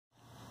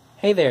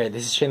Hey there,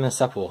 this is Shaylin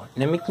Supple,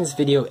 and I'm making this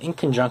video in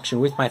conjunction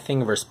with my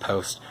Thingiverse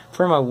post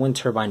for my wind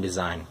turbine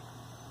design.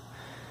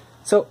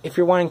 So, if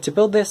you're wanting to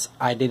build this,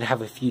 I did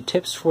have a few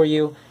tips for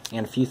you,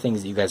 and a few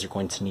things that you guys are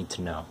going to need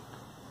to know.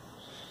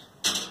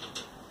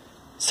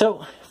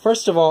 So,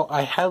 first of all,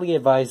 I highly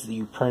advise that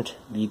you print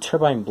the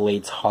turbine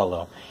blades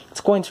hollow.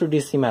 It's going to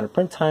reduce the amount of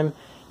print time,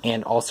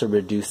 and also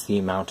reduce the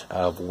amount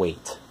of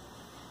weight.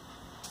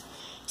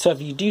 So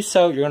if you do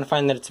so, you're going to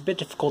find that it's a bit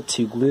difficult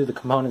to glue the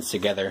components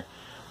together.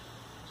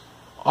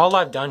 All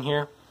I've done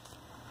here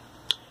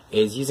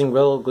is using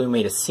Gorilla Glue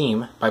made a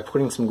seam by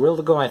putting some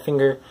Gorilla Glue on my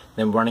finger,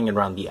 then running it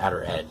around the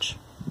outer edge.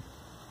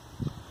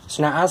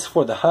 So now as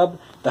for the hub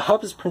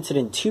is printed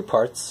in two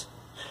parts,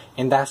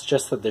 and that's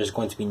just that there's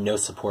going to be no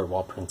support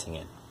while printing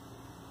it.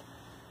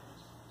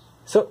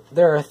 So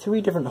there are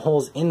three different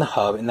holes in the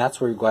hub, and that's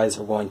where you guys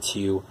are going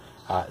to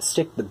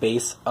stick the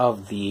base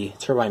of the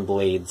turbine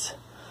blades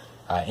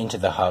into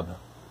the hub.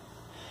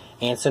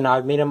 And so now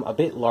I've made them a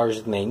bit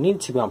larger than they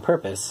need to be on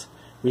purpose.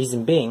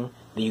 Reason being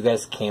that you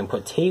guys can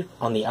put tape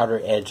on the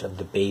outer edge of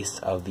the base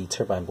of the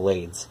turbine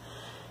blades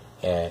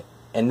and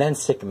then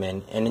stick them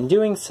in. And in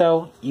doing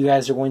so, you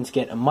guys are going to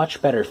get a much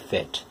better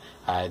fit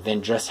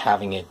than just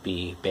having it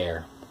be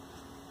bare.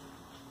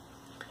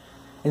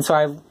 And so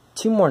I have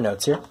two more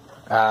notes here.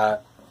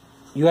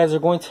 You guys are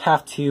going to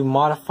have to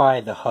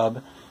modify the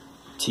hub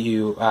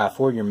to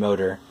for your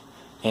motor.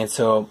 And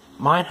so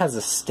mine has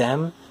a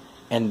stem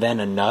and then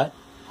a nut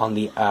on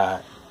the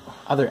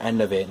other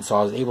end of it, and so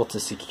I was able to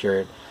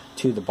secure it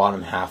to the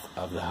bottom half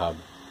of the hub.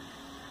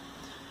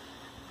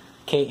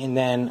 Okay, and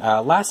then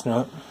last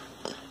note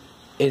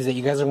is that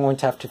you guys are going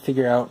to have to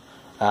figure out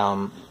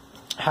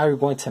how you're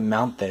going to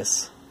mount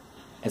this.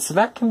 And so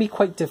that can be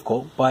quite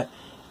difficult, but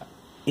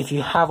if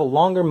you have a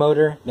longer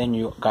motor, then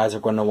you guys are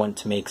going to want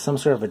to make some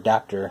sort of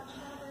adapter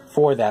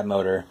for that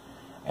motor,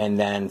 and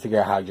then figure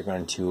out how you're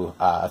going to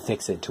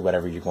affix it to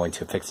whatever you're going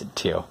to affix it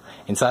to.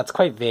 And so that's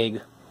quite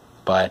vague,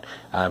 but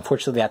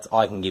unfortunately that's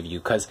all I can give you,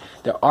 because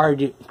there are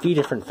a few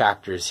different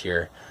factors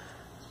here.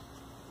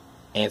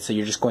 And so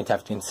you're just going to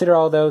have to consider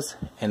all those,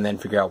 and then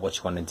figure out what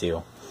you want to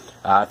do.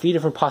 A few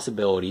different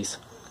possibilities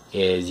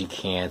is you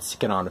can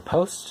stick it on a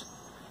post.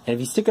 And if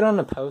you stick it on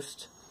a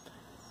post,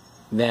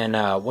 then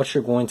what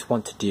you're going to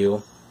want to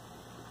do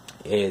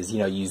is,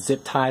 use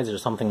zip ties or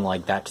something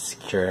like that to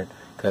secure it,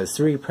 because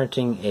 3D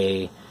printing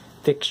a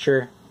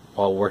fixture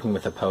while working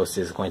with a post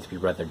is going to be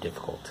rather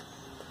difficult.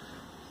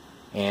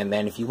 And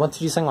then if you want to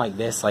do something like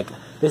this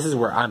is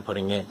where I'm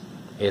putting it,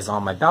 is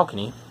on my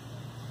balcony.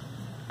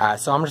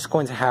 So I'm just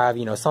going to have,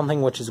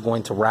 something which is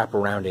going to wrap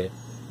around it,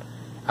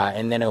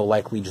 and then it will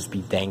likely just be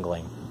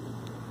dangling.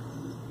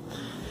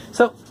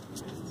 So,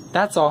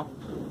 that's all.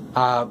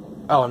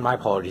 Oh, and my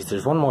apologies,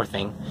 there's one more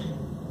thing.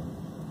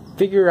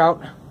 Figure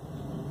out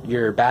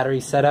your battery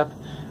setup,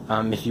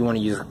 if you want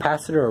to use a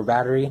capacitor or a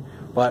battery,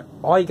 but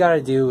all you gotta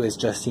do is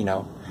just,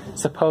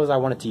 suppose I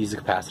wanted to use a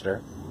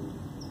capacitor.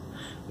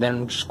 Then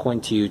I'm just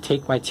going to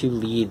take my two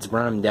leads,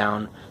 run them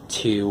down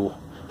to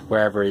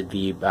wherever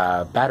the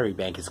battery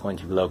bank is going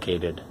to be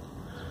located,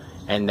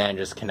 and then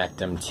just connect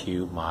them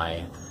to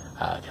my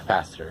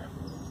capacitor.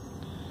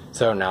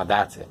 So now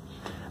that's it.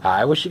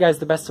 I wish you guys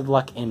the best of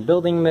luck in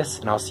building this,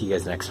 and I'll see you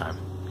guys next time.